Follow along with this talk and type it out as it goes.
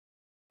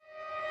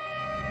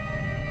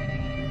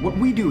What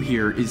we do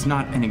here is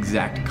not an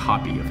exact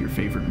copy of your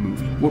favorite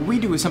movie. What we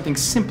do is something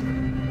simpler.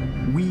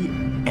 We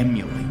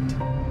emulate.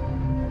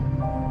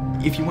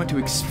 If you want to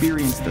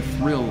experience the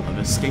thrill of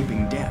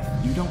escaping death,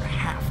 you don't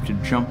have to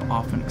jump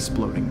off an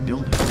exploding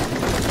building.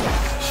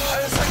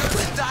 I was like I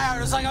was dying.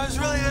 It was like I was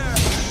really there.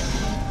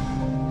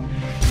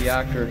 The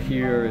actor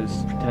here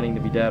is pretending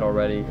to be dead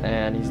already,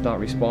 and he's not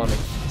responding.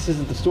 This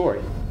isn't the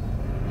story.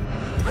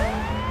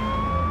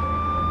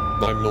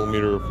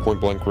 9mm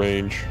point-blank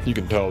range. You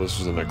can tell this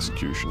was an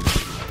execution.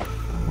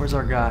 Where's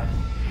our guy?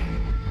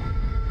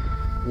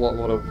 What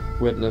would a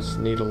witness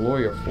need a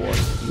lawyer for?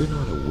 You're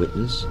not a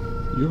witness.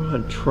 You're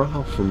on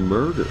trial for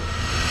murder.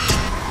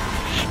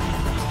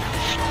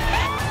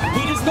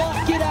 He does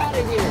not get out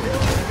of here!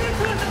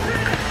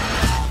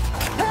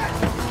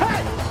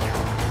 Hey!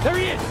 There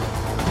he is!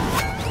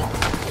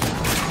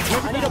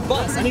 I need a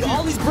bus. I need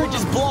all these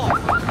bridges blown.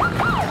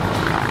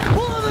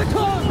 Pull on the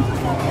car!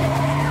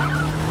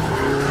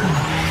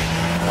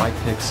 Why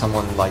pick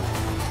someone like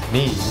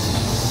me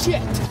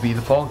to be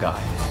the fall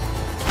guy?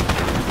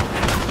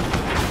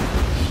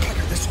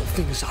 This whole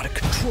thing is out of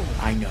control.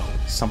 I know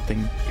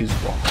something is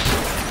wrong.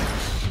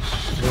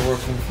 You're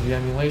working for the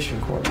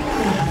Emulation Corp.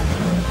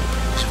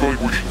 This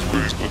evaluation is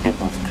based on a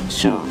number of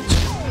concerns.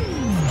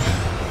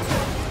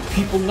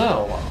 People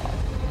know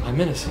I'm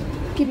innocent.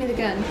 Give me the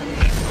gun.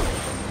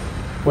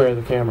 Where are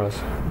the cameras?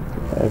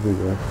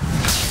 Everywhere.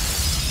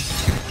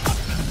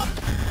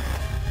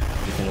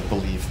 You're gonna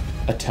believe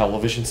a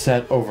television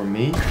set over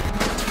me?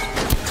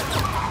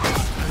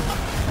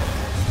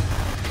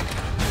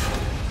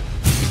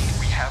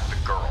 We have the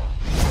girl.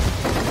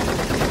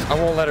 I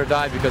won't let her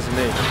die because of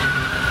me.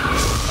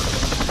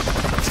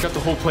 It's got the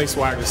whole place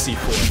wired with C4.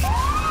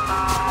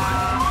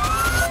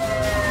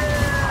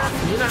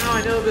 You know how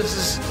I know this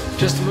is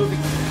just a movie?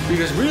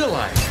 Because real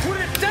life, Put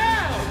it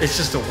down! it's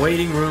just a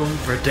waiting room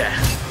for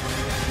death.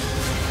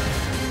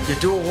 You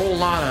do a whole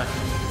lot of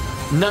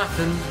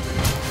nothing,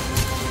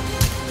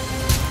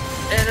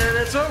 and then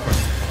it's over.